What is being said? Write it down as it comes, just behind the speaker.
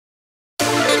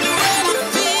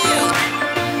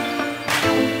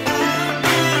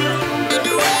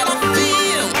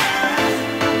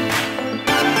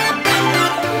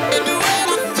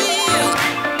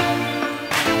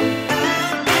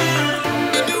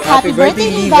Happy birthday,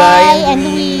 Levi and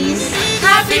Louise.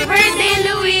 Happy birthday,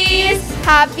 Louise.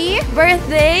 Happy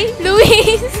birthday,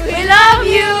 Louise. We love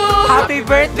you. Happy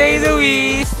birthday,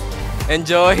 Louise.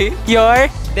 Enjoy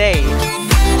your day.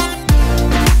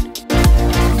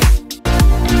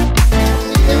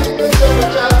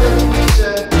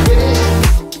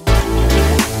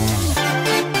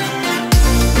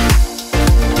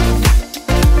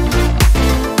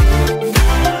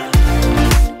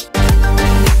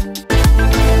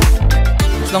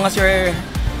 As long as you're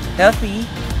healthy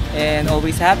and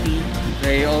always happy,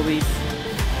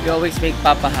 you always make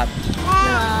Papa happy.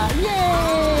 Yay!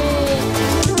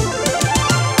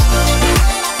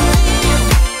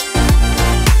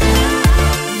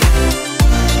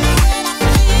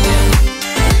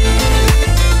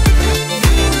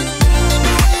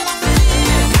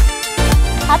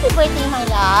 Happy birthday, my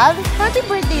love. Happy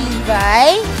birthday,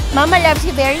 Levi. Mama loves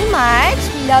you very much.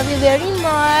 We love you very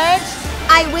much.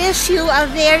 I wish you a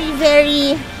very,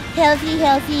 very healthy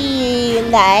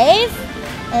life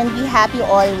and be happy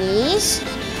always.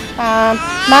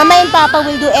 Mama and Papa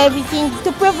will do everything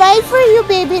to provide for you,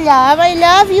 baby love. I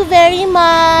love you very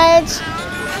much.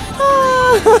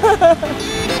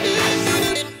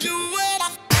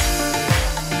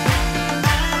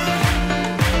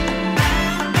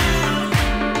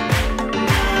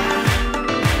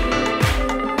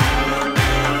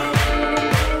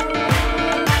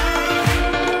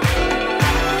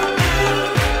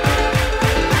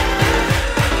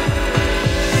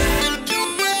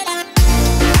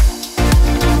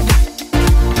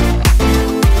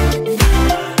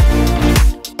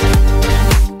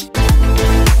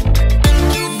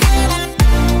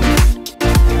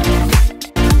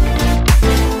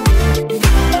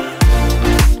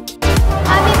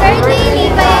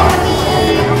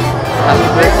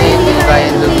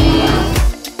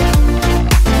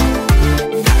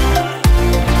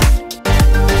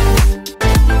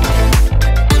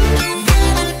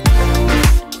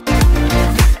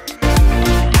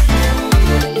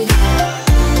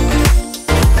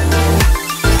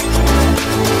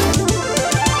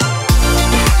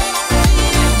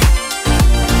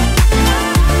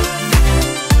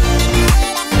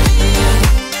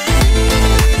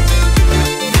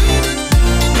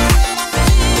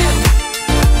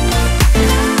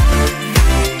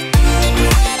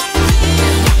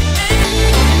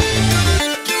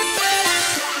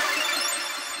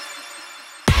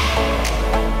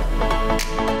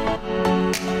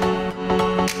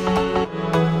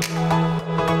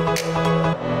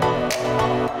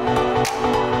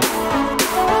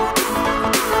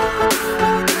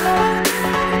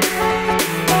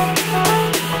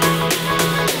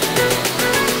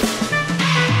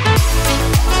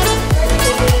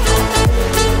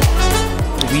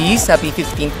 Louise, happy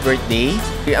 15th birthday.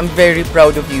 I'm very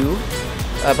proud of you.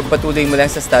 Pagpatuloy mo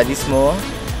lang sa studies mo.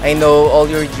 I know all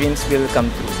your dreams will come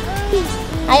true.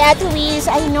 Hi, Ate Louise.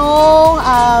 I know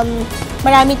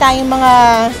marami tayong mga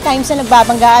times na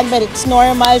nagbabanggaan, but it's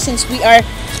normal since we are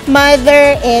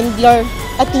mother and you're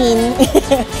a teen.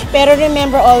 Pero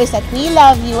remember always that we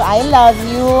love you, I love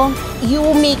you. You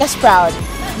make us proud.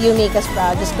 You make us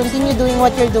proud. Just continue doing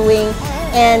what you're doing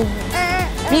and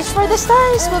reach for the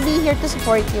stars. We'll be here to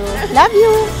support you. Love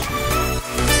you.